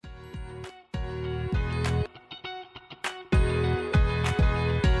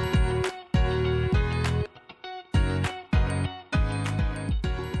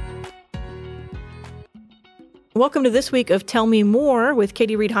Welcome to this week of Tell Me More with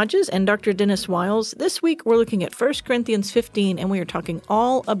Katie Reed Hodges and Dr. Dennis Wiles. This week we're looking at 1 Corinthians 15, and we are talking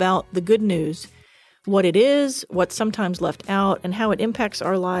all about the good news, what it is, what's sometimes left out, and how it impacts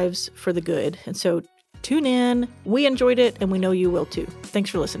our lives for the good. And so tune in. We enjoyed it, and we know you will too. Thanks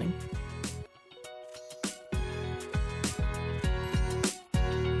for listening.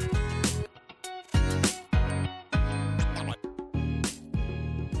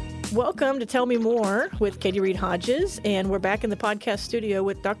 Welcome to Tell Me More with Katie Reed Hodges, and we're back in the podcast studio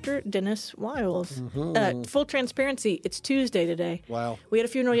with Dr. Dennis Wiles. Full transparency, it's Tuesday today. Wow. We had a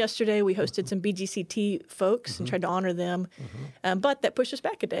funeral yesterday. We hosted some BGCT folks and tried to honor them, but that pushed us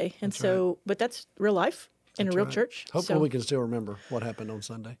back a day. And but that's real life in a real church. Hopefully we can still remember what happened on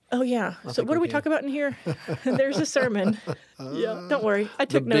Sunday. Oh, yeah. So what do we talk about in here? There's a sermon. Yeah, don't worry. I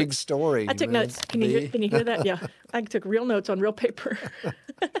took notes. Big story. I took notes. Can you hear that? Yeah. I took real notes on real paper.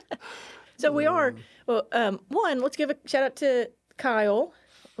 So we are, one, let's give a shout out to Kyle.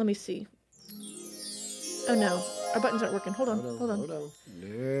 Let me see. Oh, no. Our buttons aren't working. Hold on.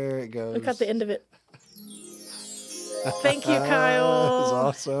 There it goes. We got the end of it. Thank you, Kyle.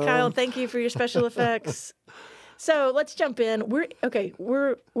 That's awesome. Kyle, thank you for your special effects. So let's jump in.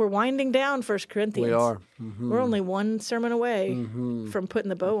 We're winding down 1 Corinthians. We are. We're only one sermon away from putting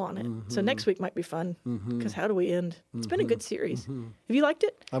the bow on it. So next week might be fun because how do we end? It's been a good series. Have you liked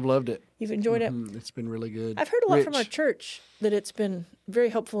it? I've loved it. You've enjoyed it? It's been really good. I've heard a lot from our church that it's been very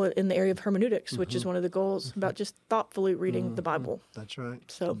helpful in the area of hermeneutics, which is one of the goals, about just thoughtfully reading the Bible. That's right.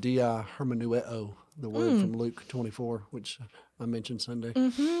 So Dia hermeneueo, the word from Luke 24, which I mentioned Sunday.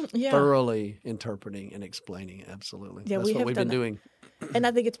 yeah. Thoroughly interpreting and explaining. Absolutely. Yeah, That's what we've been doing. And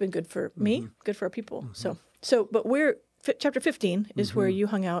I think it's been good for me, good for our people. So, but chapter 15 is where you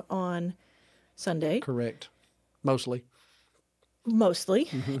hung out on Sunday. Correct. Mostly.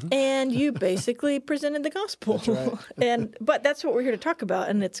 And you basically presented the gospel. That's right. But that's what we're here to talk about,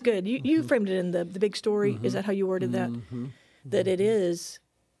 and it's good. You framed it in the big story. Is that how you worded that? That it is.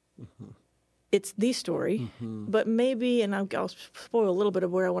 It's the story, but maybe, and I'll spoil a little bit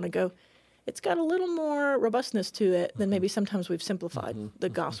of where I want to go. It's got a little more robustness to it than maybe sometimes we've simplified the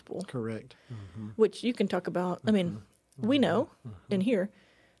gospel. Correct. Which you can talk about. I mean, we know in here,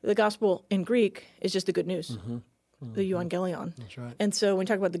 the gospel in Greek is just the good news, the euangelion. That's right. And so when you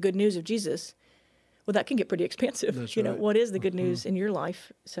talk about the good news of Jesus, well, that can get pretty expansive. That's you know, right. what is the good news in your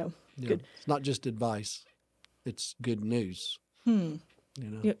life? So good. It's not just advice; it's good news.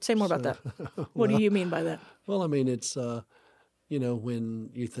 Say more about that. What do you mean by that? Well, I mean, it's when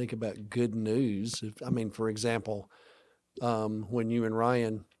you think about good news. For example, when you and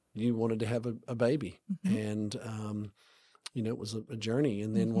Ryan, you wanted to have a baby, and it was a journey.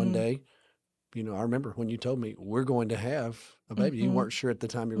 And then one day, I remember when you told me we're going to have a baby. You weren't sure at the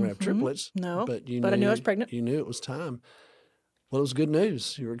time you were going to have triplets. No, but I knew I was pregnant. You knew it was time. Well, it was good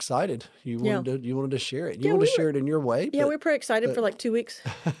news. You were excited. You wanted to share it. You wanted to share it in your way. Yeah, we were pretty excited for like 2 weeks.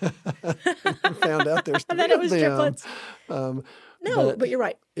 Found out there's I thought it was triplets. No, but you're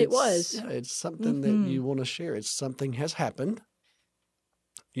right. It was. It's something that you want to share. It's something has happened.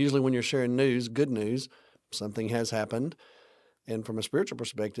 Usually when you're sharing news, good news, something has happened. And from a spiritual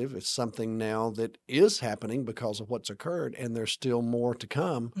perspective, it's something now that is happening because of what's occurred, and there's still more to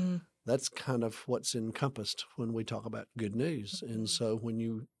come. That's kind of what's encompassed when we talk about good news. And so when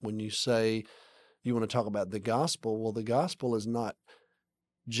you say you want to talk about the gospel, well, the gospel is not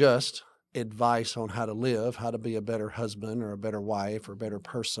just advice on how to live, how to be a better husband or a better wife or a better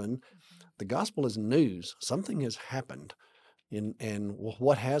person. The gospel is news. Something has happened. And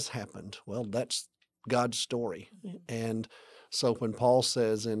what has happened? Well, that's God's story. And so when Paul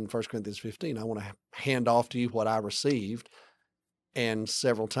says in 1 Corinthians 15, I want to hand off to you what I received, and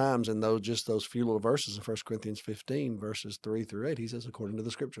several times in those few little verses of 1 Corinthians 15, verses 3 through 8, he says, according to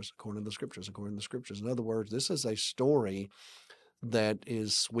the scriptures, according to the scriptures, according to the scriptures. In other words, this is a story that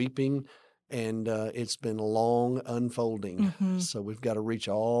is sweeping, and it's been long unfolding. So we've got to reach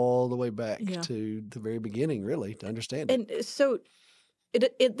all the way back to the very beginning, really, to understand it. And so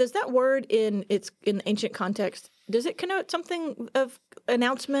does that word in ancient context, does it connote something of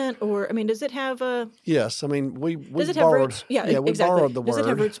announcement, or does it have a? Yes, we does it borrowed. Have roots? Yeah, we exactly. borrowed the word. Does it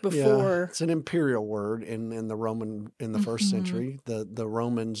have roots before? Yeah, it's an imperial word in the Roman in the first century. The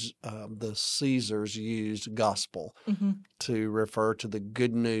Romans, the Caesars used gospel to refer to the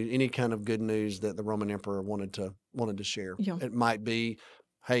good news, any kind of good news that the Roman emperor wanted to share. Yeah. It might be,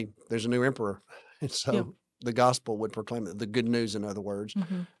 hey, there's a new emperor, and so the gospel would proclaim it, the good news, in other words.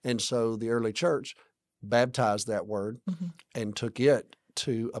 And so the early church baptized that word and took it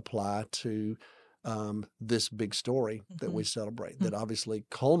to apply to this big story that we celebrate, that obviously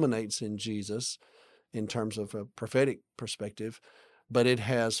culminates in Jesus in terms of a prophetic perspective, but it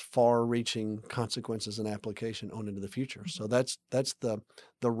has far-reaching consequences and application on into the future. So that's the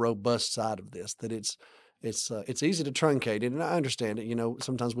robust side of this. That it's easy to truncate it, and I understand it.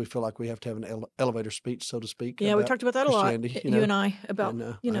 Sometimes we feel like we have to have an elevator speech, so to speak. Yeah, we talked about that a lot, you and I, about and,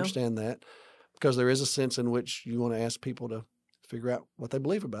 I understand that, because there is a sense in which you want to ask people to figure out what they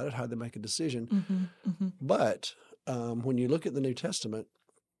believe about it, how they make a decision. But when you look at the New Testament,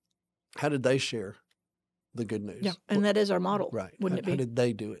 how did they share the good news? Yeah, and that is our model, right? Wouldn't it be? How did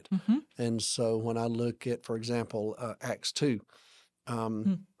they do it? And so when I look at, for example, Acts 2,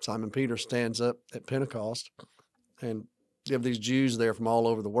 Simon Peter stands up at Pentecost, and you have these Jews there from all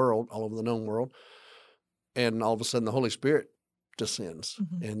over the world, all over the known world, and all of a sudden the Holy Spirit descends,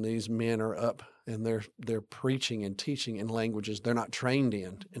 and these men are up, and they're preaching and teaching in languages they're not trained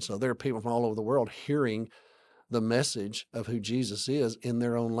in, and so there are people from all over the world hearing the message of who Jesus is in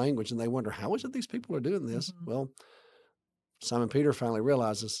their own language, and they wonder, how is it these people are doing this? Well, Simon Peter finally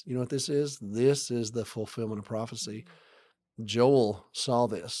realizes, you know what this is? This is the fulfillment of prophecy. Joel saw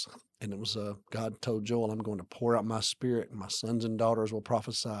this, and it was God told Joel, I'm going to pour out my spirit, and my sons and daughters will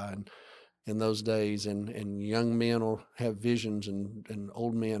prophesy in those days, and young men will have visions, and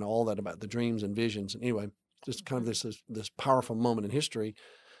old men, all that about the dreams and visions. And anyway, just kind of this powerful moment in history.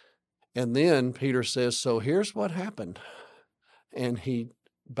 And then Peter says, so here's what happened. And he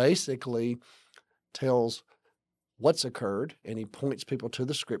basically tells what's occurred, and he points people to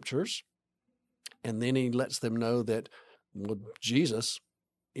the scriptures. And then he lets them know that Jesus,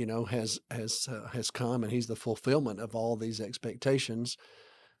 has come, and he's the fulfillment of all these expectations.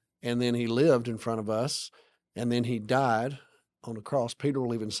 And then he lived in front of us, and then he died on a cross. Peter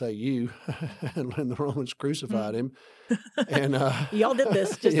will even say you, and the Romans crucified him. And y'all did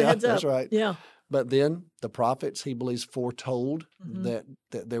this, just a heads up. That's right. Yeah. But then the prophets, he believes, foretold that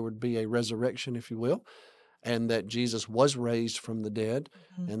there would be a resurrection, if you will, and that Jesus was raised from the dead.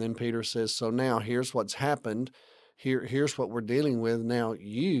 And then Peter says, so now here's what's happened. Here's what we're dealing with. Now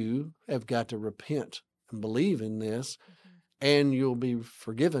you have got to repent and believe in this, and you'll be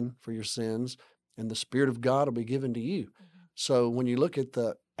forgiven for your sins, and the Spirit of God will be given to you. So when you look at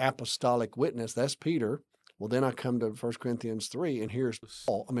the apostolic witness, that's Peter. Well, then I come to 1 Corinthians 3, and here's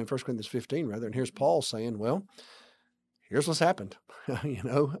Paul. 1 Corinthians 15, rather, and here's Paul saying, well, here's what's happened.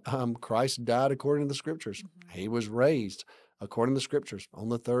 Christ died according to the Scriptures. He was raised according to the Scriptures on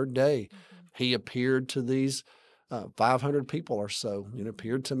the third day. He appeared to these 500 people or so.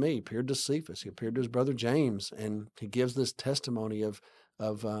 Appeared to me, appeared to Cephas, he appeared to his brother James, and he gives this testimony of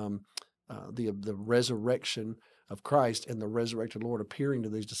the resurrection of Christ and the resurrected Lord appearing to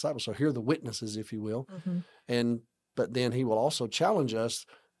these disciples. So here are the witnesses, if you will. But then he will also challenge us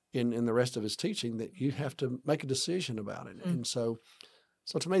in the rest of his teaching that you have to make a decision about it. And so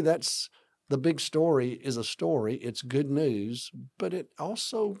to me, that's the big story is a story. It's good news, but it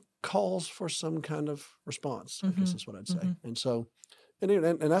also calls for some kind of response. I guess that's what I'd say. And so,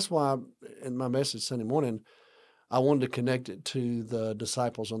 and that's why in my message Sunday morning, I wanted to connect it to the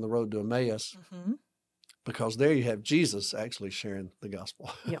disciples on the road to Emmaus, because there you have Jesus actually sharing the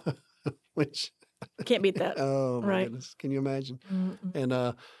gospel. Yeah. Which can't beat that. Oh my right. goodness. Can you imagine? And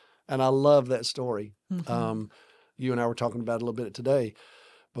I love that story. You and I were talking about it a little bit today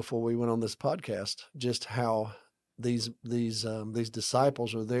before we went on this podcast, just how these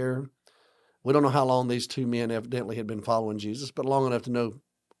disciples are there. We don't know how long these two men evidently had been following Jesus, but long enough to know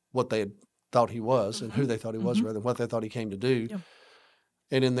what they had thought he was and who they thought he was, rather than what they thought he came to do. Yeah.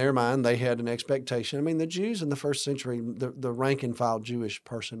 And in their mind, they had an expectation. I mean, the Jews in the first century, the rank and file Jewish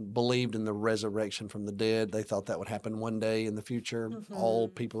person believed in the resurrection from the dead. They thought that would happen one day in the future. All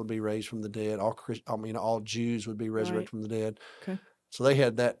people would be raised from the dead. All Jews would be resurrected from the dead. Okay. So they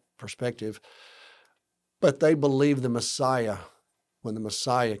had that perspective. But they believed the Messiah, when the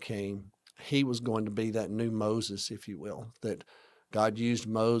Messiah came, he was going to be that new Moses, if you will, that God used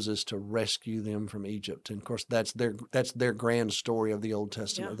Moses to rescue them from Egypt. And of course, that's their grand story of the Old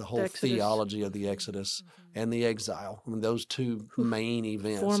Testament, the whole theology of the Exodus and the exile. I mean, those two main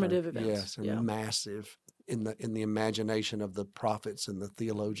events, formative events, are massive in the imagination of the prophets and the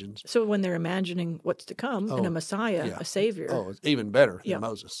theologians. So when they're imagining what's to come and a Messiah, a Savior. Oh, it's even better than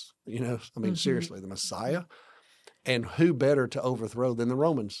Moses. I mean, seriously, the Messiah. And who better to overthrow than the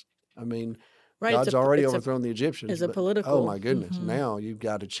Romans? I mean, God's already overthrown the Egyptians. As a political. Oh my goodness! Now you've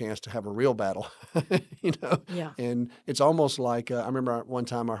got a chance to have a real battle. Yeah. And it's almost like I remember one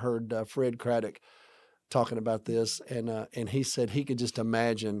time I heard Fred Craddock talking about this, and he said he could just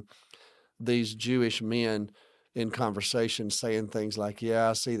imagine these Jewish men in conversation saying things like, "Yeah,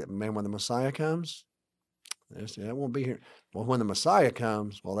 I see that, man. When the Messiah comes, that won't be here. Well, when the Messiah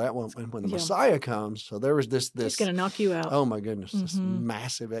comes, well, that one, when the Yeah. Messiah comes, so there was He's going to knock you out. oh my goodness, this Mhm.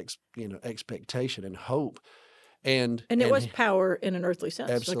 massive expectation and hope. And it was power in an earthly sense,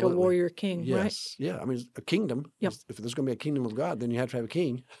 absolutely. like a warrior king, right? Yes. Yeah. I mean, a kingdom. Yep. If there's going to be a kingdom of God, then you have to have a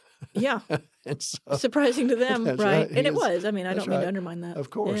king. Yeah. And so, surprising to them, that's right? right. And it was. I mean, I That's don't mean to right. undermine that. Of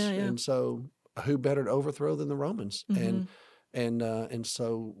course. Yeah, yeah. And so who better to overthrow than the Romans? Mhm. And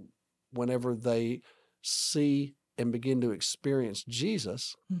so whenever they see and begin to experience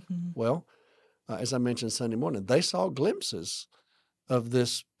Jesus, Mhm. well, as I mentioned Sunday morning, they saw glimpses of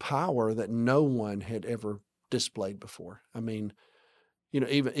this power that no one had ever displayed before. I mean,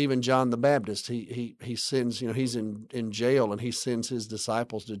 even John the Baptist, he sends, he's in jail and he sends his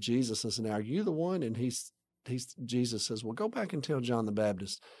disciples to Jesus and says, "Now, are you the one?" And Jesus says, "Well, go back and tell John the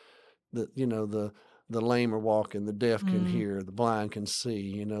Baptist that, the lame are walking, the deaf can hear, the blind can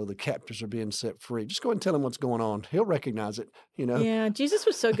see, the captives are being set free. Just go ahead and tell him what's going on. He'll recognize it, Yeah, Jesus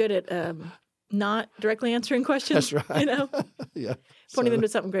was so good at not directly answering questions. That's right. Yeah. So, Pointing them to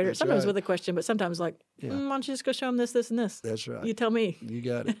something greater. that's Sometimes right. with a question, but sometimes like, Yeah. why don't you just go show them this, this, and this? That's right. You tell me. You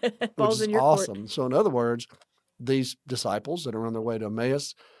got it. Which Ball's is in your awesome. court. So in other words, these disciples that are on their way to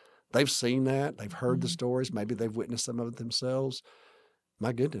Emmaus, they've seen that. They've heard the stories. Maybe they've witnessed some of it themselves.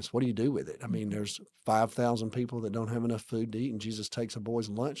 My goodness, what do you do with it? I mean, there's 5,000 people that don't have enough food to eat, and Jesus takes a boy's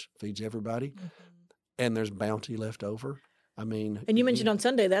lunch, feeds everybody, and there's bounty left over. I mean, and you mentioned on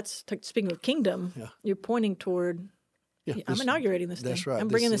Sunday, that's speaking of kingdom, Yeah. you're pointing toward, I'm inaugurating this thing. That's right. I'm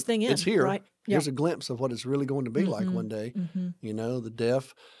bringing this thing in. It's here. Right? Here's a glimpse of what it's really going to be like one day. The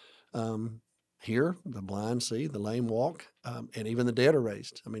deaf hear, the blind see, the lame walk, and even the dead are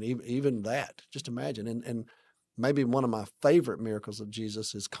raised. I mean, even that, just imagine. And maybe one of my favorite miracles of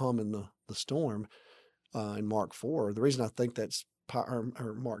Jesus is calming the storm in Mark 4. The reason I think that's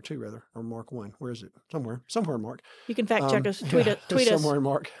or Mark 2 rather, or Mark 1. Where is it? Somewhere in Mark. You can fact check us, tweet us. Somewhere in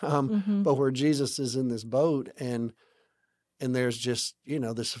Mark. But where Jesus is in this boat and there's just,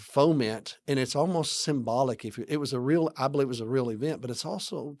 this foment, and it's almost symbolic. I believe it was a real event, but it's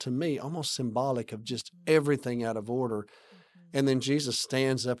also, to me, almost symbolic of just everything out of order. And then Jesus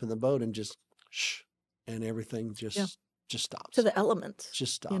stands up in the boat and just, shh, and everything just stops. To the elements.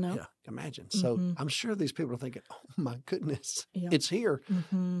 Just stop. Yeah, imagine. So I'm sure these people are thinking, "Oh my goodness, it's here."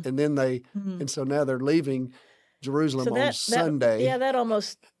 And then and so now they're leaving Jerusalem on Sunday. That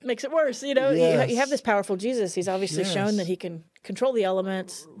almost makes it worse. You have this powerful Jesus. He's obviously shown that he can control the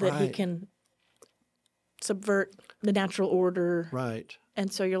elements, that he can subvert the natural order. Right.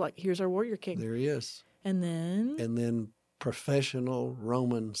 And so you're like, here's our warrior king. There he is. And then professional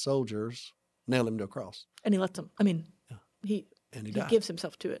Roman soldiers nail him to a cross. And he lets them. I mean, he gives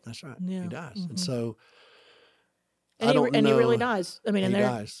himself to it. That's right. Yeah. He dies. And so he really dies. I mean, he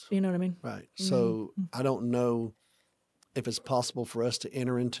dies. You know what I mean? Right. So I don't know if it's possible for us to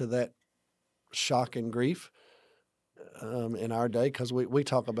enter into that shock and grief in our day, because we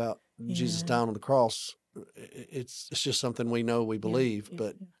talk about Jesus dying on the cross. It's just something we know, we believe,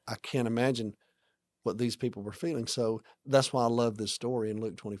 but I can't imagine what these people were feeling. So that's why I love this story in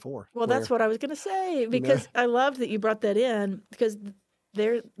Luke 24. Well, that's what I was going to say, because I loved that you brought that in, because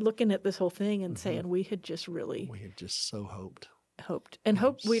they're looking at this whole thing and saying, we had just so hoped. And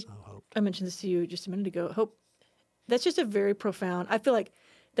hope, I mentioned this to you just a minute ago, hope, that's just a very profound, I feel like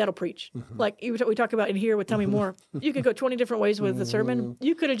that'll preach. Like we talk about in here with Tell Me More. You could go 20 different ways with the sermon.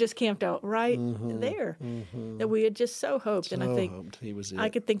 You could have just camped out right there. That we had just so hoped. And I think he was I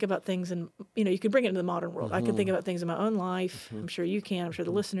could think about things, and you could bring it into the modern world. I could think about things in my own life. I'm sure you can. I'm sure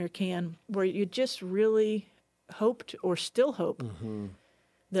the listener can, where you just really hoped or still hope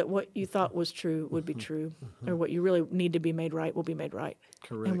that what you thought was true would be true, or what you really need to be made right will be made right.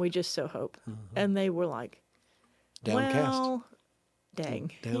 Correct. And we just so hope. And they were like, downcast. Well,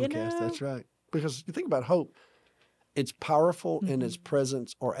 dang. Downcast, that's right. Because you think about hope, it's powerful in its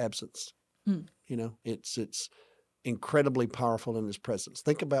presence or absence. It's incredibly powerful in its presence.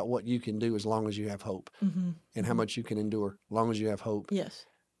 Think about what you can do as long as you have hope, and how much you can endure as long as you have hope. Yes.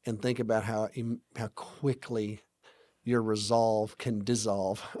 And think about how quickly your resolve can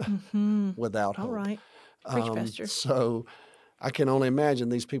dissolve without hope. All right. Preach, Pastor. So I can only imagine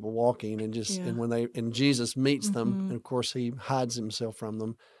these people walking and and when Jesus meets them, and of course he hides himself from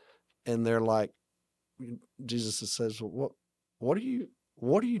them, and they're like, Jesus says, well, what are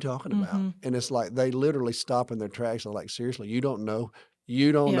you talking about? And it's like they literally stop in their tracks. They're like, seriously, you don't know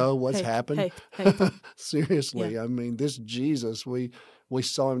what's happened? Hey. Seriously, I mean, this Jesus, we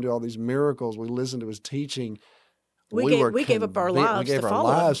saw him do all these miracles. We listened to his teaching. We gave up our lives. We gave to our follow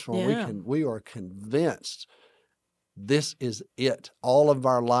lives him. for him. We are convinced This is it. All of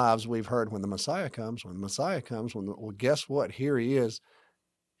our lives we've heard when the Messiah comes, well, guess what? Here he is.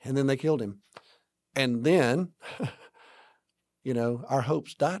 And then they killed him. And then, our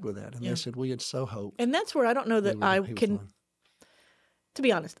hopes died with that. And they said, we had so hoped. And that's where I don't know that I can, to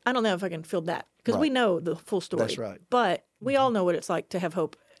be honest, I don't know if I can feel that. Because we know the full story. That's right. But we all know what it's like to have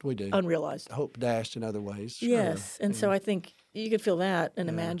hope we do. Unrealized. Hope dashed in other ways. Sure. Yes. And so I think you could feel that and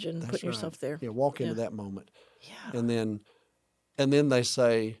imagine putting yourself there. Yeah, walk into that moment. Yeah. And then they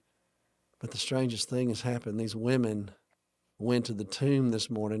say, but the strangest thing has happened. These women went to the tomb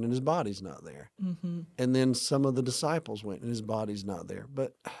this morning and his body's not there. Mm-hmm. And then some of the disciples went and his body's not there.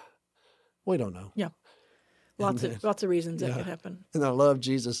 But we don't know. Yeah. Lots of reasons that could happen. And I love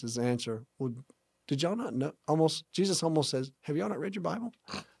Jesus' answer. Well, did y'all not know? Jesus almost says, have y'all not read your Bible?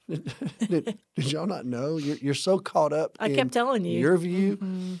 Did y'all not know? You're so caught up I kept telling you. Your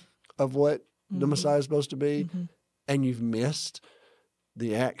view of what the Messiah is supposed to be, and you've missed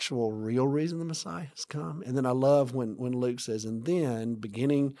the actual real reason the Messiah has come. And then I love when Luke says, and then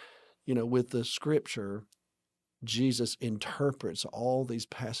beginning, with the scripture, Jesus interprets all these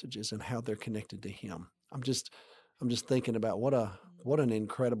passages and how they're connected to him. I'm just thinking about what an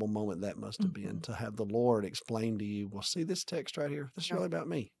incredible moment that must have been to have the Lord explain to you, well, see this text right here? This is really about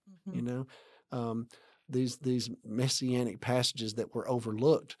me. These messianic passages that were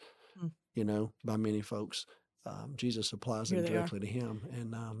overlooked, by many folks. Jesus applies them directly to him,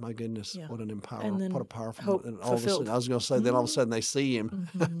 and my goodness, what a powerful. And all of a sudden, I was going to say, then all of a sudden they see him,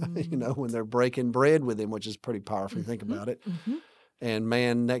 when they're breaking bread with him, which is pretty powerful. You think about it, and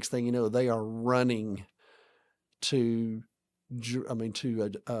man, next thing you know, they are running to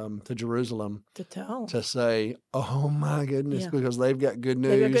Jerusalem to say, "Oh my goodness," because they've got good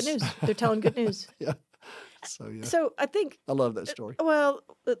news. They've got good news. They're telling good news. So I think I love that story. Well,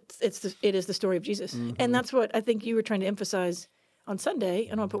 it is the story of Jesus, and that's what I think you were trying to emphasize on Sunday. I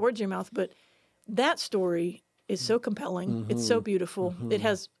don't want to put words in your mouth, but that story is so compelling. It's so beautiful. It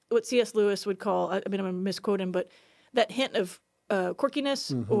has what C.S. Lewis would call, I'm going to misquote him, but that hint of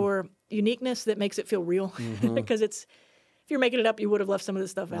quirkiness or uniqueness that makes it feel real. Because if you're making it up, you would have left some of this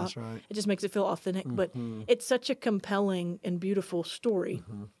stuff out. That's right. It just makes it feel authentic. But it's such a compelling and beautiful story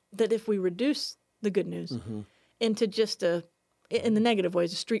that if we reduce the good news into just in the negative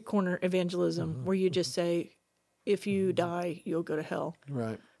ways, a street corner evangelism where you just say, if you die, you'll go to hell.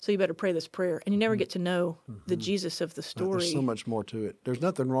 Right. So you better pray this prayer. And you never get to know the Jesus of the story. There's so much more to it. There's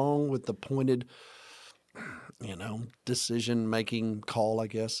nothing wrong with the pointed, decision-making call, I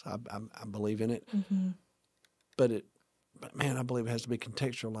guess. I believe in it. But man, I believe it has to be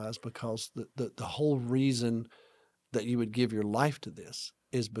contextualized, because the whole reason that you would give your life to this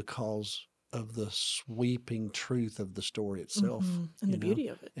is because of the sweeping truth of the story itself and the beauty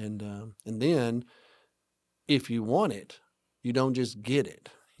of it. And then if you want it, you don't just get it.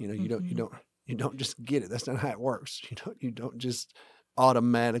 You don't just get it. That's not how it works. You don't just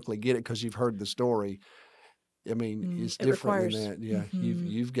automatically get it because you've heard the story. I mean, it's different than that. Yeah,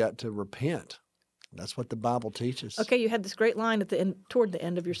 you've got to repent. That's what the Bible teaches. Okay, you had this great line toward the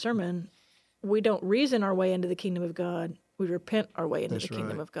end of your sermon. We don't reason our way into the kingdom of God. We repent our way into the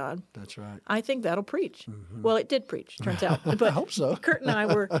kingdom of God. That's right. I think that'll preach. Well, it did preach, turns out. But I hope so. Kurt and I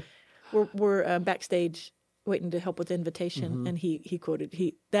were backstage waiting to help with the invitation, and he quoted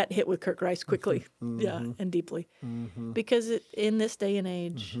that hit with Kurt Grice quickly, and deeply, because in this day and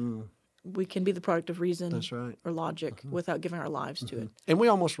age, we can be the product of reason, that's right, or logic without giving our lives to it, and we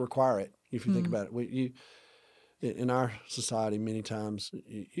almost require it if you think about it. In our society, many times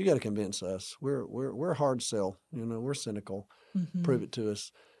you got to convince us. We're a hard sell. We're cynical. Prove it to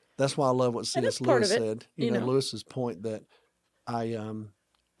us. That's why I love what C.S. Lewis said. Lewis's point that I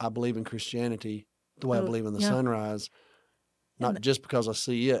believe in Christianity the way I believe in the sunrise, not just because I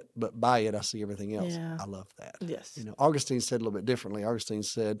see it, but by it I see everything else. Yeah. I love that. Yes. Augustine said a little bit differently. Augustine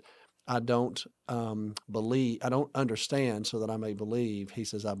said, I don't understand so that I may believe. He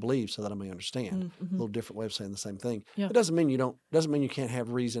says, I believe so that I may understand. A little different way of saying the same thing. Yeah. It doesn't mean you can't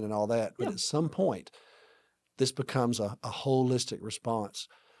have reason and all that, but at some point, this becomes a holistic response,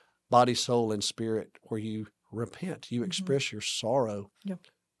 body, soul, and spirit, where you repent. You express your sorrow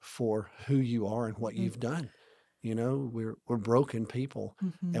for who you are and what you've done. We're broken people.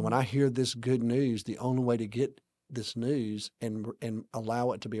 And when I hear this good news, the only way to get this news and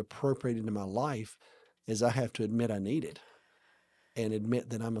allow it to be appropriated into my life is I have to admit I need it, and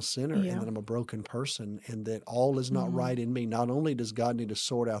admit that I'm a sinner and that I'm a broken person, and that all is not right in me. Not only does God need to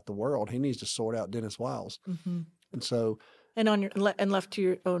sort out the world, he needs to sort out Dennis Wiles. And so, and left to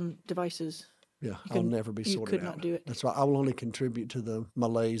your own devices, Yeah, I'll never be you sorted could out. not do it. That's why I will only contribute to the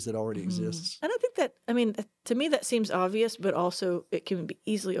malaise that already Mhm. exists. And I think that, I mean, to me, that seems obvious, but also it can be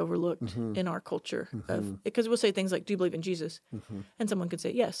easily overlooked Mhm. in our culture Mhm. because we'll say things like, "Do you believe in Jesus?" Mhm. And someone could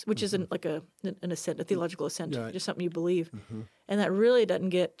say yes, which Mhm. isn't like an assent, a theological assent, Right. just something you believe. Mhm. And that really doesn't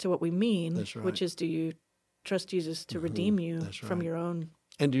get to what we mean, That's right. which is, do you trust Jesus to Mhm. redeem you That's from right. your own?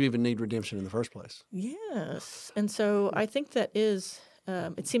 And do you even need redemption in the first place? Yes. And so I think that is,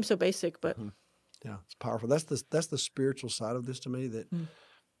 it seems so basic, but Mhm. Yeah, it's powerful. That's the spiritual side of this to me that Mm.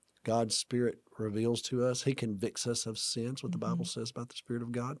 God's Spirit reveals to us. He convicts us of sins, what the Bible Mhm. says about the Spirit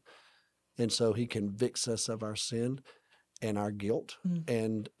of God. And so he convicts us of our sin and our guilt.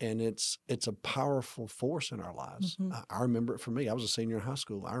 Mm. And it's a powerful force in our lives. Mhm. I remember it for me. I was a senior in high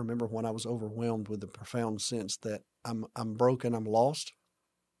school. I remember when I was overwhelmed with the profound sense that I'm broken, I'm lost.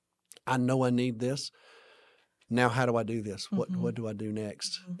 I know I need this. Now how do I do this? Mhm. What do I do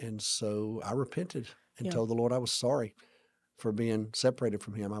next? Mhm. And so I repented and Yeah. told the Lord I was sorry for being separated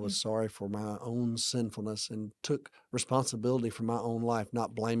from him. I was Yeah. sorry for my own sinfulness and took responsibility for my own life,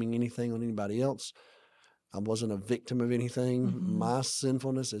 not blaming anything on anybody else. I wasn't a victim of anything. Mhm. My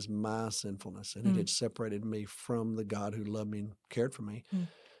sinfulness is my sinfulness, and it Mm. had separated me from the God who loved me and cared for me. Mm.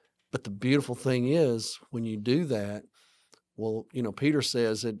 But the beautiful thing is, when you do that, well, Peter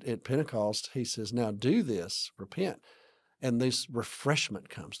says at Pentecost, he says, now do this, repent. And this refreshment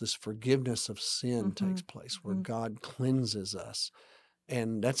comes, this forgiveness of sin takes Mhm. place where Mhm. God cleanses us.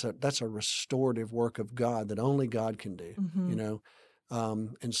 And that's a restorative work of God that only God can do, Mhm.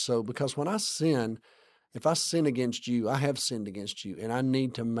 And so, because when I sin, if I sin against you, I have sinned against you, and I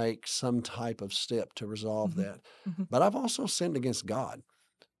need to make some type of step to resolve Mhm. that. Mhm. But I've also sinned against God.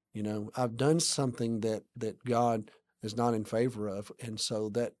 I've done something that God is not in favor of, and so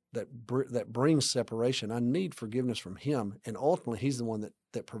that brings separation. I need forgiveness from Him, and ultimately, He's the one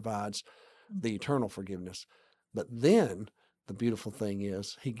that provides Mm. the eternal forgiveness. But then the beautiful thing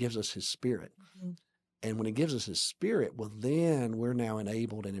is He gives us His Spirit. Mhm. And when He gives us His Spirit, well, then we're now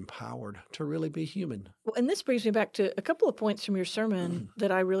enabled and empowered to really be human. Well, and this brings me back to a couple of points from your sermon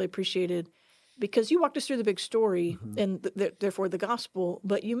that I really appreciated, because you walked us through the big story and therefore the gospel,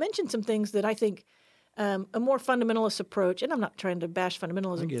 but you mentioned some things that I think a more fundamentalist approach, and I'm not trying to bash I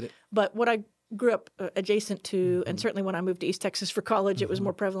fundamentalism, get it. but what I grew up adjacent to, and certainly when I moved to East Texas for college, it was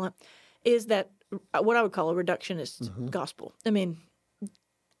more prevalent, is that what I would call a reductionist gospel. I mean,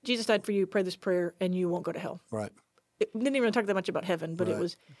 Jesus died for you, pray this prayer, and you won't go to hell. Right. It didn't even talk that much about heaven, but it Right.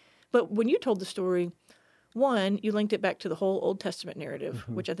 was. But when you told the story, one, you linked it back to the whole Old Testament narrative,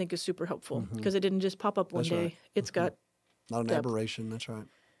 which I think is super helpful because it didn't just pop up one That's day. right. It's got Not an depth. aberration. That's right.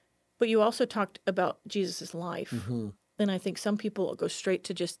 But you also talked about Jesus' life. Mm-hmm. And I think some people go straight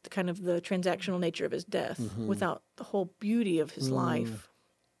to just kind of the transactional nature of his death without the whole beauty of his life.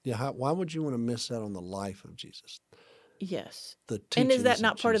 Yeah. Why would you want to miss out on the life of Jesus? Yes. The And is that teachings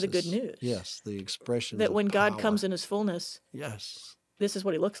not of part of the Jesus. good news? Yes. The expressions That of when God power. comes in his fullness, Yes. this is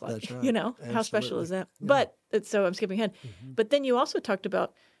what he looks like. That's right. How special Absolutely. is that? Yeah. But so I'm skipping ahead. But then you also talked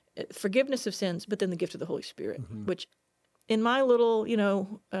about forgiveness of sins, but then the gift of the Holy Spirit, which in my little,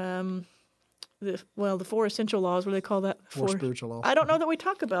 the 4 essential laws, what do they call that? Four spiritual laws. I don't know that we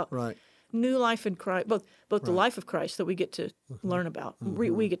talk about Right. new life in Christ, both the Right. life of Christ that we get to learn about,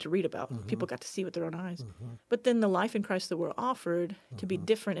 we get to read about. People got to see with their own eyes. But then the life in Christ that we're offered to be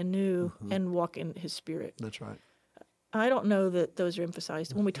different and new and walk in His Spirit. That's right. I don't know that those are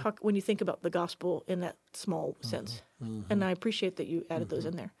emphasized when you think about the gospel in that small sense. And I appreciate that you added those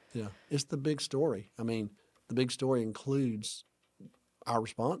in there. Yeah. It's the big story. I mean, the big story includes our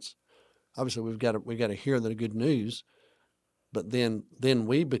response. Obviously, we've got to hear the good news, but then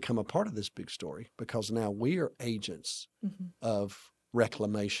we become a part of this big story because now we are agents of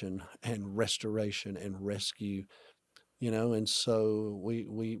reclamation and restoration and rescue. And so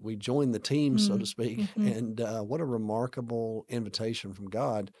we join the team, so to speak. And what a remarkable invitation from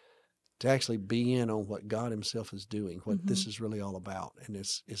God to actually be in on what God Himself is doing, what this is really all about, and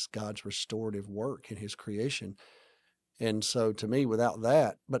it's God's restorative work in His creation. And so, to me, without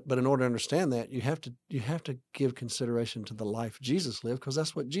that, but in order to understand that, you have to give consideration to the life Jesus lived, because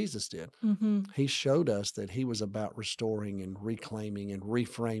that's what Jesus did. He showed us that He was about restoring and reclaiming and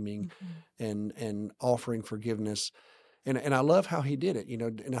reframing and offering forgiveness. And I love how He did it,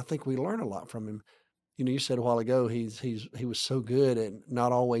 and I think we learn a lot from Him. You said a while ago he was so good at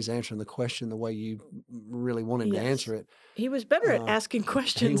not always answering the question the way you really wanted to answer it. He was better at asking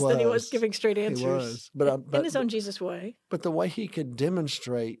questions than he was giving straight answers. He was, but in his own Jesus way. But the way He could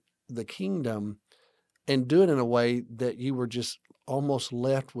demonstrate the kingdom and do it in a way that you were just almost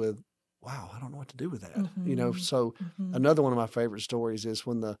left with, wow, I don't know what to do with that. So another one of my favorite stories is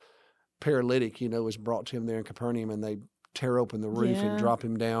when the paralytic, is brought to him there in Capernaum, and they tear open the roof and drop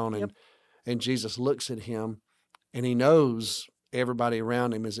him down, and Jesus looks at him, and he knows everybody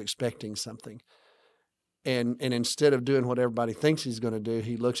around him is expecting something. And instead of doing what everybody thinks he's going to do,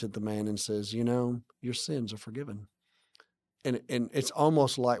 he looks at the man and says, your sins are forgiven. And it's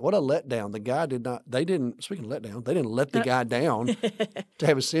almost like, what a letdown. The guy speaking of letdown, they didn't let the guy down to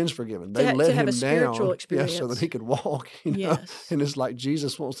have his sins forgiven. They let him down so that he could walk. Yes. And it's like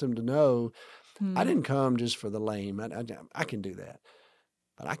Jesus wants him to know, I didn't come just for the lame. I can do that.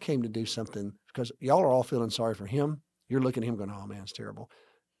 But I came to do something, because y'all are all feeling sorry for him. You're looking at him going, oh, man, it's terrible.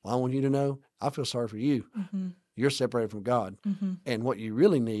 Well, I want you to know, I feel sorry for you. Mm-hmm. You're separated from God. Mm-hmm. And what you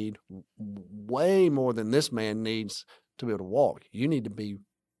really need, way more than this man needs to be able to walk, you need to be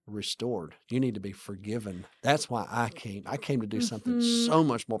restored. You need to be forgiven. That's why I came. I came to do something so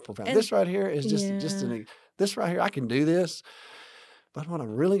much more profound. And this right here is this right here, I can do this. But what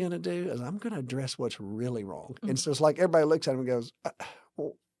I'm really going to do is I'm going to address what's really wrong. And so it's like everybody looks at him and goes,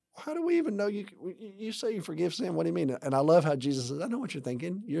 well, how do we even know you say you forgive sin? What do you mean? And I love how Jesus says, I know what you're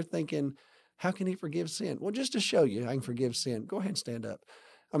thinking. You're thinking, how can he forgive sin? Well, just to show you I can forgive sin, go ahead and stand up.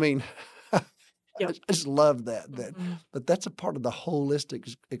 I mean, I just love that. But that's a part of the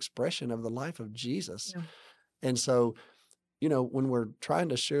holistic expression of the life of Jesus. Yeah. And so, when we're trying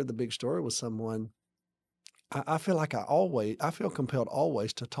to share the big story with someone, I feel like I feel compelled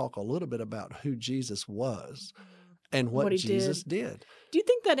always to talk a little bit about who Jesus was and what Jesus did. Do you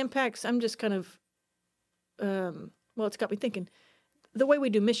think that impacts, I'm just kind of, it's got me thinking, the way we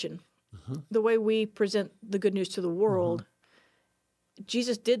do mission, the way we present the good news to the world.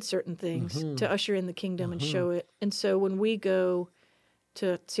 Jesus did certain things to usher in the kingdom and show it. And so when we go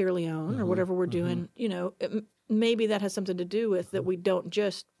to Sierra Leone or whatever we're doing, maybe that has something to do with that we don't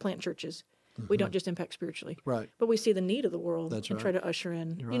just plant churches. We don't just impact spiritually. Right. But we see the need of the world and try to usher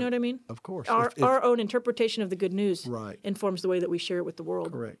in. Right. You know what I mean? Of course. Our own interpretation of the good news informs the way that we share it with the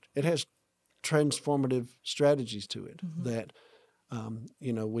world. Correct. It has transformative strategies to it that,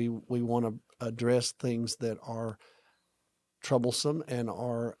 we want to address things that are troublesome and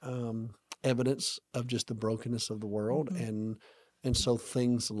are evidence of just the brokenness of the world. And so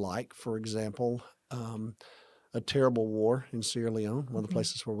things like, for example, a terrible war in Sierra Leone, one of the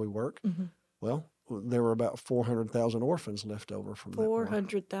places where we work. Well, there were about 400,000 orphans left over from that war.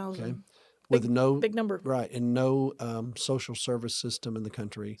 400,000. Okay? With big number. Right. And no social service system in the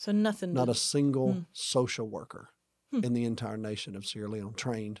country. So nothing. Not a single social worker in the entire nation of Sierra Leone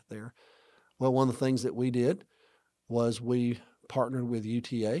trained there. Well, one of the things that we did was we partnered with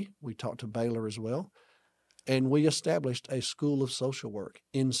UTA. We talked to Baylor as well. And we established a school of social work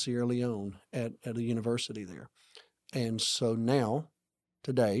in Sierra Leone at a university there. And so now,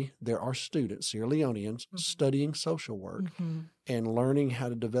 today, there are students, Sierra Leoneans, studying social work and learning how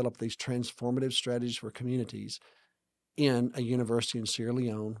to develop these transformative strategies for communities in a university in Sierra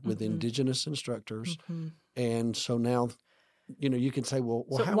Leone with indigenous instructors. And so now, you can say, well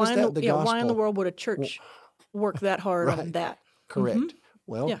so how is that the gospel? Why in the world would a church work that hard on that? Correct.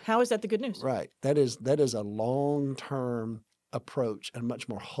 Well, how is that the good news? Right. That is a long-term approach and much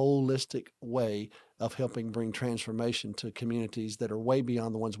more holistic way of helping bring transformation to communities that are way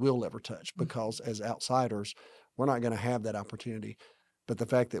beyond the ones we'll ever touch, because as outsiders, we're not going to have that opportunity. But the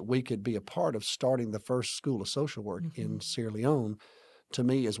fact that we could be a part of starting the first school of social work in Sierra Leone, to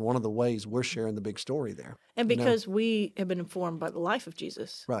me, is one of the ways we're sharing the big story there. And because we have been informed by the life of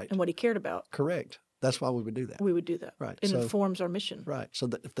Jesus and what he cared about. Correct. That's why we would do that. We would do that. Right. It informs our mission. Right. So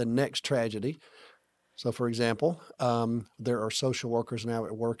if the next tragedy, so for example, there are social workers now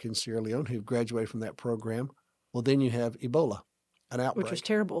at work in Sierra Leone who've graduated from that program. Well, then you have Ebola, an outbreak. Which was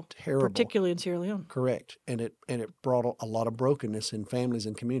terrible. Terrible. Particularly in Sierra Leone. Correct. And it brought a lot of brokenness in families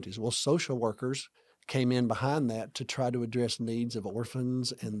and communities. Well, social workers came in behind that to try to address needs of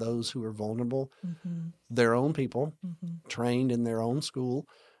orphans and those who are vulnerable, their own people, trained in their own school.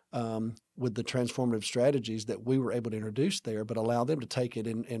 With the transformative strategies that we were able to introduce there, but allow them to take it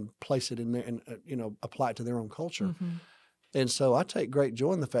and place it in there and apply it to their own culture. And so I take great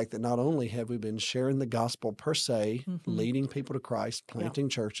joy in the fact that not only have we been sharing the gospel per se, leading people to Christ, planting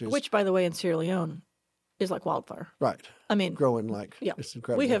churches. Which, by the way, in Sierra Leone is like wildfire. Right. I mean, growing like, it's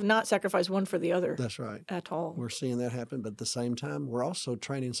incredible. We have not sacrificed one for the other. That's right. At all. We're seeing that happen. But at the same time, we're also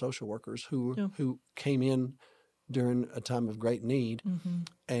training social workers who came in during a time of great need.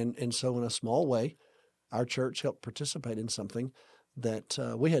 And so in a small way, our church helped participate in something that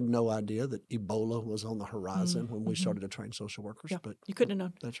we had no idea that Ebola was on the horizon when we started to train social workers. Yeah, but you couldn't have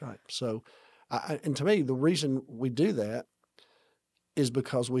known. That's right. So, and to me, the reason we do that is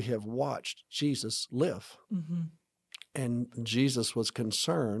because we have watched Jesus live. And Jesus was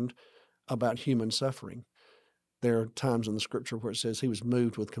concerned about human suffering. There are times in the scripture where it says he was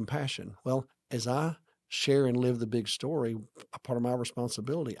moved with compassion. Well, as I share and live the big story, a part of my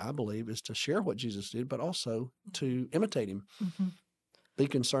responsibility, I believe, is to share what Jesus did, but also to imitate him. Mm-hmm. Be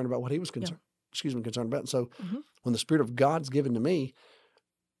concerned about what he was concerned about. And so Mm-hmm. when the Spirit of God's given to me,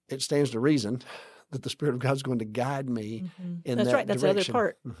 it stands to reason that the Spirit of God's going to guide me in That's that right. That's direction. the other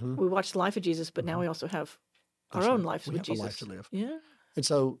part. Mm-hmm. We watched the life of Jesus, but now we also have our own lives with Jesus. We have a life to live. Yeah. And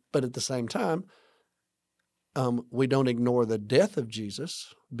so, but at the same time, we don't ignore the death of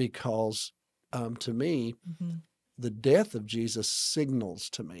Jesus because, to me, the death of Jesus signals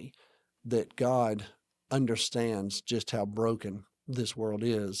to me that God understands just how broken this world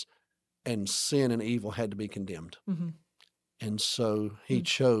is, and sin and evil had to be condemned. Mm-hmm. And so he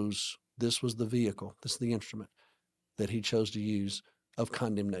chose, this was the vehicle, this is the instrument that he chose to use of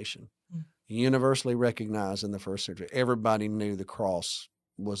condemnation. Universally recognized in the first century. Everybody knew the cross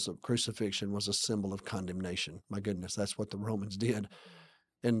crucifixion was a symbol of condemnation. My goodness, that's what the Romans did.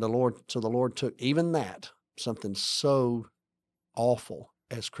 And the Lord took even that, something so awful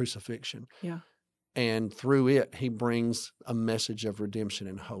as crucifixion. Yeah. And through it, he brings a message of redemption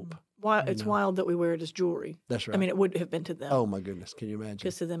and hope. It's wild that we wear it as jewelry. That's right. I mean, it would have been to them. Oh, my goodness. Can you imagine?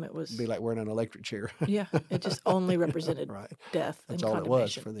 Because to them it was... It'd be like wearing an electric chair. Yeah. It just only represented right. death That's and all condemnation. It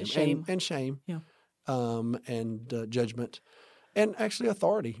was for them. And shame. And shame. Yeah. And judgment. And actually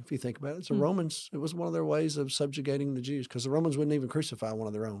authority, if you think about it. So Romans, it was one of their ways of subjugating the Jews, because the Romans wouldn't even crucify one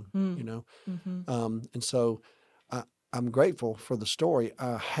of their own, you know. And so I'm grateful for the story.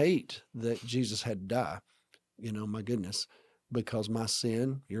 I hate that Jesus had to die, you know, my goodness, because my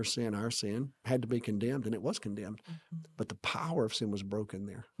sin, your sin, our sin had to be condemned, and it was condemned. But the power of sin was broken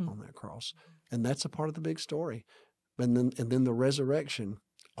there on that cross. And that's a part of the big story. And then the resurrection,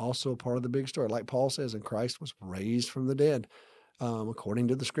 also a part of the big story. Like Paul says, and Christ was raised from the dead. According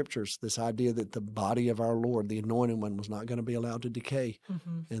to the scriptures, this idea that the body of our Lord, the anointed one, was not going to be allowed to decay.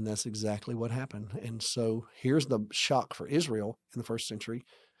 And that's exactly what happened. And so here's the shock for Israel in the first century.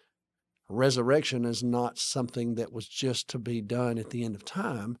 Resurrection is not something that was just to be done at the end of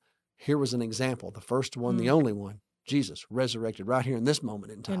time. Here was an example, the first one, the only one, Jesus, resurrected right here in this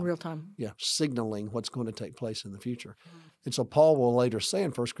moment in time. In real time. Yeah, signaling what's going to take place in the future. And so Paul will later say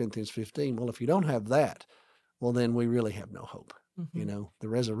in 1 Corinthians 15, well, if you don't have that, well, then we really have no hope. You know, the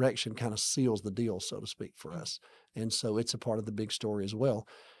resurrection kind of seals the deal, so to speak, for us. And so it's a part of the big story as well.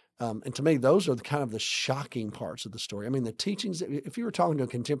 And to me, those are kind of the shocking parts of the story. I mean, the teachings, if you were talking to a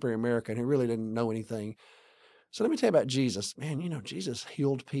contemporary American who really didn't know anything. So let me tell you about Jesus. Man, you know, Jesus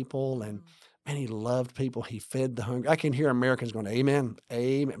healed people, and man, he loved people. He fed the hungry. I can hear Americans going, amen,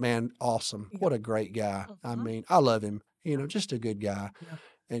 amen, man, awesome. What a great guy. I mean, I love him, you know, just a good guy. Yeah.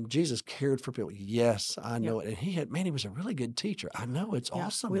 And Jesus cared for people. Yes, I know it. And he was a really good teacher. I know, it's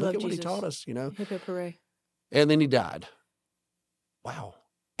awesome. Look at what he taught us, you know. Hip, hip, hooray. And then he died. Wow.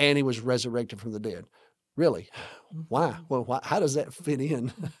 And he was resurrected from the dead. Really? Why? Well, how does that fit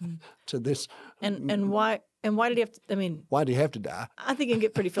in to this? And why did he have to, I mean. Why did he have to die? I think it can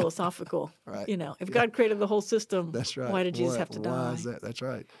get pretty philosophical. Right. You know, if God created the whole system, that's right. Why did Jesus have to die? Why is that? That's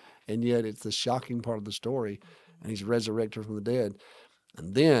right. And yet it's the shocking part of the story. And he's resurrected from the dead.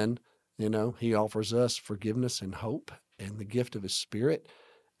 And then, you know, he offers us forgiveness and hope and the gift of his Spirit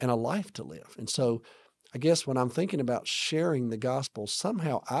and a life to live. And so I guess when I'm thinking about sharing the gospel,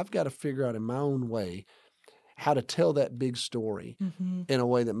 somehow I've got to figure out in my own way how to tell that big story in a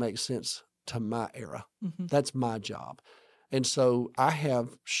way that makes sense to my era. That's my job. And so I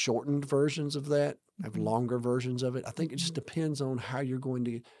have shortened versions of that. I have longer versions of it. I think it just depends on how you're going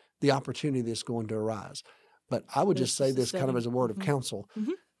to, the opportunity that's going to arise. But I would just say this kind of as a word of counsel.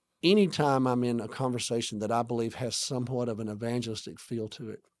 Anytime I'm in a conversation that I believe has somewhat of an evangelistic feel to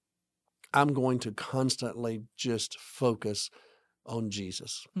it, I'm going to constantly just focus on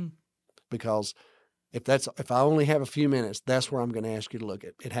Jesus. Because if I only have a few minutes, that's where I'm going to ask you to look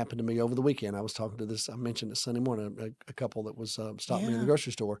at. It happened to me over the weekend. I was talking to I mentioned it Sunday morning, a couple that was stopped me in the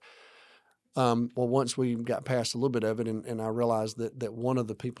grocery store. Well, once we got past a little bit of it, and I realized that one of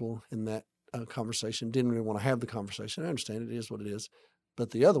the people in that conversation didn't really want to have the conversation. I understand it is what it is.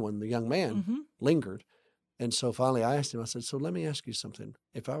 But the other one, the young man, lingered. And so finally I asked him, I said, so let me ask you something.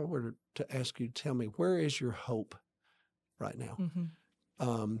 If I were to ask you to tell me, where is your hope right now?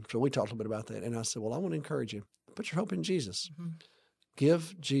 So we talked a little bit about that. And I said, well, I want to encourage you. Put your hope in Jesus.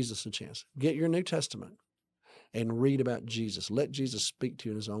 Give Jesus a chance. Get your New Testament and read about Jesus. Let Jesus speak to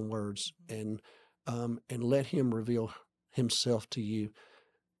you in his own words, and let him reveal himself to you.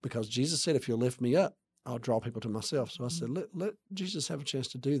 Because Jesus said, if you'll lift me up, I'll draw people to myself. So I said, let Jesus have a chance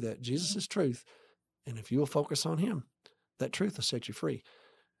to do that. Jesus is truth. And if you will focus on him, that truth will set you free.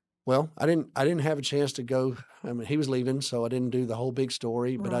 Well, I didn't have a chance to go. I mean, he was leaving, so I didn't do the whole big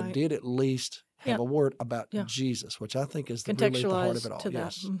story, but I Right. did at least have Yeah. a word about Yeah. Jesus, which I think is really the heart of it Contextualized all. to that.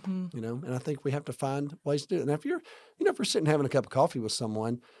 Yes. Mm-hmm. And I think we have to find ways to do it. And if you're sitting having a cup of coffee with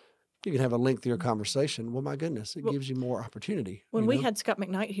someone, you can have a lengthier conversation. Well, my goodness, it Well, gives you more opportunity. when we had Scott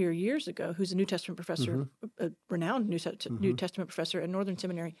McKnight here years ago, who's a New Testament professor, a renowned New Testament professor at Northern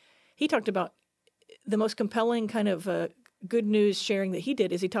Seminary, he talked about the most compelling kind of good news sharing that he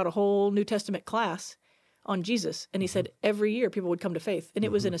did is he taught a whole New Testament class on Jesus. And he said every year people would come to faith. And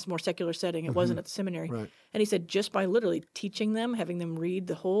it was in a more secular setting. It wasn't at the seminary. Right. And he said just by literally teaching them, having them read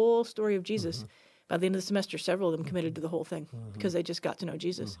the whole story of Jesus, by the end of the semester, several of them committed to the whole thing because they just got to know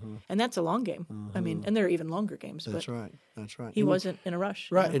Jesus. And that's a long game. I mean, and there are even longer games. That's but right. That's right. He wasn't in a rush.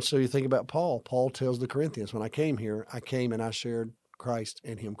 Right. You know? And so you think about Paul. Paul tells the Corinthians, when I came here, I came and I shared Christ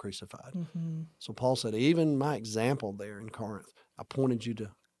and him crucified. So Paul said, even my example there in Corinth, I pointed you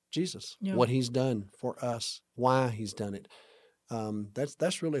to Jesus, what he's done for us, why he's done it.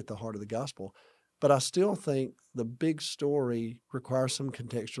 That's really at the heart of the gospel. But I still think the big story requires some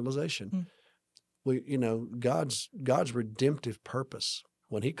contextualization. God's redemptive purpose.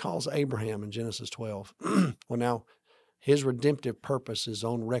 When he calls Abraham in Genesis 12, well, now his redemptive purpose is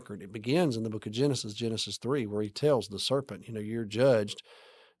on record. It begins in the book of Genesis 3, where he tells the serpent, you're judged,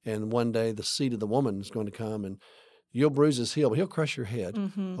 and one day the seed of the woman is going to come, and you'll bruise his heel, but he'll crush your head.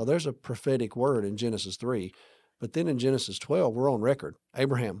 Well, there's a prophetic word in Genesis 3. But then in Genesis 12, we're on record.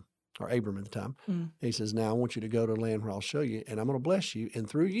 Abram at the time, he says, now I want you to go to a land where I'll show you, and I'm going to bless you, and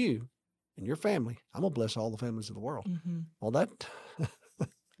through you and your family, I'm going to bless all the families of the world. Well,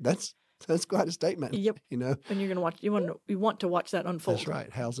 that's quite a statement. Yep. And you're going to watch. You want to watch that unfold. That's right.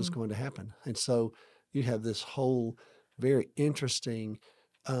 How's this going to happen? And so you have this whole very interesting,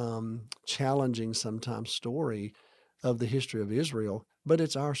 challenging sometimes story of the history of Israel, but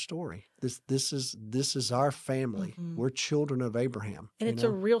it's our story. This is our family. We're children of Abraham. And it's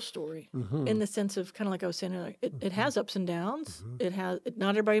a real story in the sense of kind of like I was saying, it has ups and downs.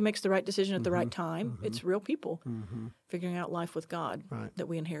 Not everybody makes the right decision at the right time. It's real people figuring out life with God that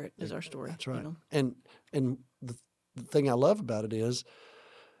we inherit as our story. That's right. And the thing I love about it is,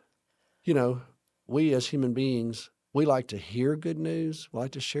 we as human beings, we like to hear good news. We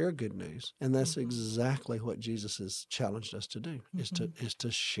like to share good news. And that's exactly what Jesus has challenged us to do, is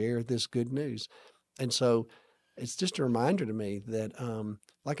to share this good news. And so it's just a reminder to me that,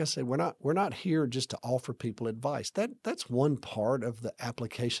 like I said, we're not here just to offer people advice. That's one part of the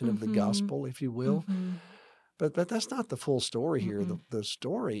application of the gospel, if you will. But that's not the full story here. The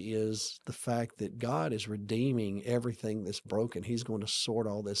story is the fact that God is redeeming everything that's broken. He's going to sort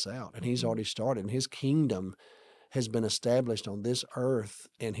all this out. And he's already started. And his kingdom has been established on this earth,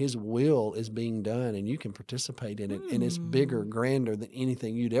 and his will is being done, and you can participate in it. And it's bigger, grander than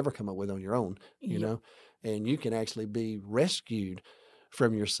anything you'd ever come up with on your own, and you can actually be rescued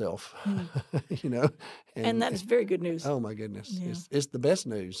from yourself, And that is very good news. Oh my goodness. Yeah. It's the best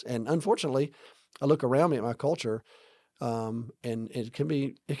news. And unfortunately, I look around me at my culture, and it can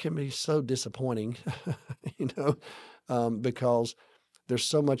be so disappointing, because there's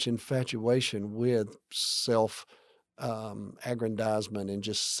so much infatuation with aggrandizement and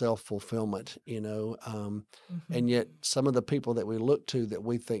just self-fulfillment, and yet some of the people that we look to that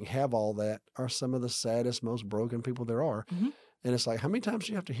we think have all that are some of the saddest, most broken people there are. And it's like, how many times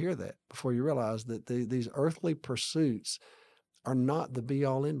do you have to hear that before you realize that these earthly pursuits are not the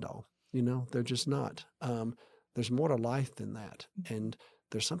be-all, end-all? They're just not. There's more to life than that. And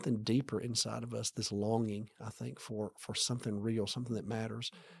there's something deeper inside of us, this longing, I think, for something real, something that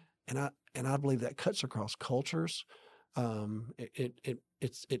matters. And I believe that cuts across cultures.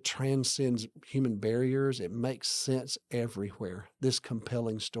 It transcends human barriers. It makes sense everywhere. This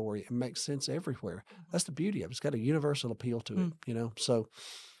compelling story, it makes sense everywhere. That's the beauty of it. It's got a universal appeal to it, So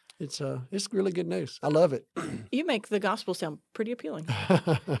it's really good news. I love it. You make the gospel sound pretty appealing.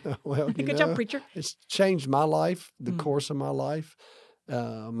 Well, good job, preacher. It's changed my life, the course of my life,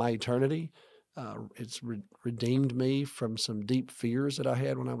 my eternity. It's redeemed me from some deep fears that I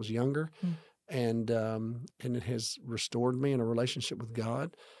had when I was younger. And it has restored me in a relationship with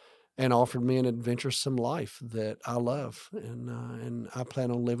God and offered me an adventuresome life that I love, and I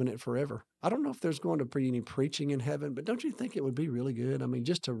plan on living it forever. I don't know if there's going to be any preaching in heaven, but don't you think it would be really good? I mean,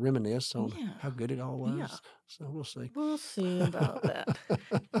 just to reminisce on how good it all was. Yeah. So we'll see. We'll see about that.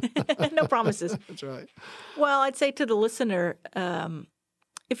 No promises. That's right. Well, I'd say to the listener,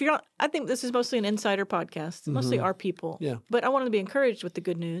 if you're not, I think this is mostly an insider podcast, mostly our people. Yeah. But I want to be encouraged with the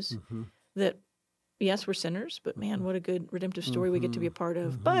good news. That, yes, we're sinners, but man, what a good redemptive story we get to be a part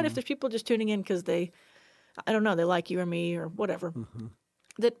of. But if there's people just tuning in because they like you or me or whatever,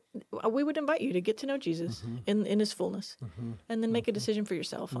 that we would invite you to get to know Jesus in his fullness, and then make a decision for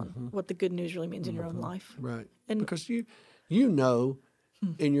yourself on what the good news really means in your own life. Right. And because you know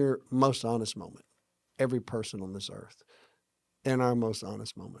in your most honest moment, every person on this earth, in our most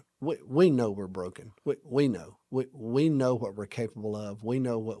honest moment, we know we're broken. We know. We know what we're capable of. We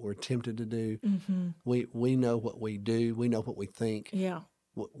know what we're tempted to do. We know what we do. We know what we think. Yeah.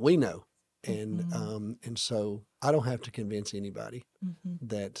 We know. And so I don't have to convince anybody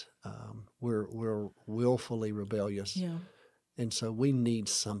that we're willfully rebellious. Yeah. And so we need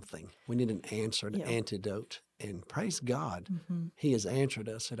something. We need an answer, an antidote. And praise God, He has answered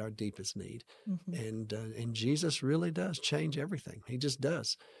us at our deepest need. And Jesus really does change everything. He just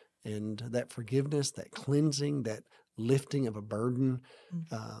does. And that forgiveness, that cleansing, that lifting of a burden,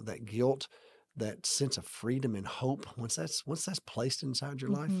 that guilt, that sense of freedom and hope, once that's placed inside your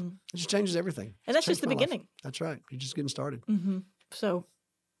life, it just changes everything. And that's just the beginning. Life. That's right. You're just getting started. So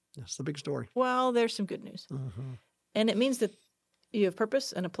that's the big story. Well, there's some good news. And it means that you have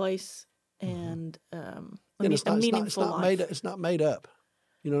purpose and a place and a meaningful life. It's not made up.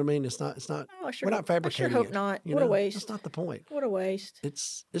 You know what I mean? It's not. We're not fabricating. I sure hope it, not. What a waste. That's not the point. What a waste.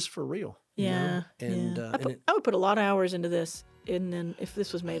 It's for real. Yeah. And I would put a lot of hours into this, and then if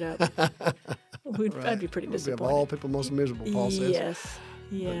this was made up, I'd be pretty disappointed. Of all people, most miserable, Paul says. Yes.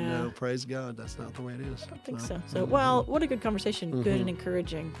 Yeah. But no, praise God, that's not the way it is. I don't think so. So, well, what a good conversation. Good and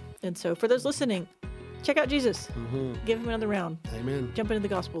encouraging. And so, for those listening, check out Jesus. Give him another round. Amen. Jump into the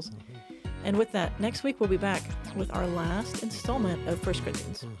Gospels. And with that, next week we'll be back with our last installment of 1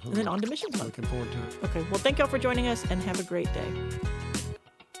 Corinthians. And then on to Missions Month. Looking forward to it. Okay. Well, thank y'all for joining us, and have a great day.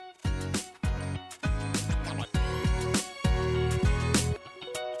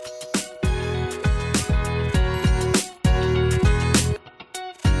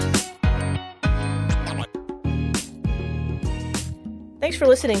 Thanks for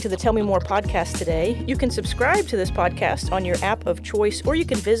listening to the Tell Me More podcast today. You can subscribe to this podcast on your app of choice, or you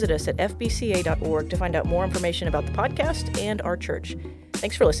can visit us at fbca.org to find out more information about the podcast and our church.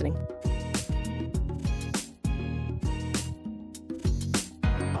 Thanks for listening.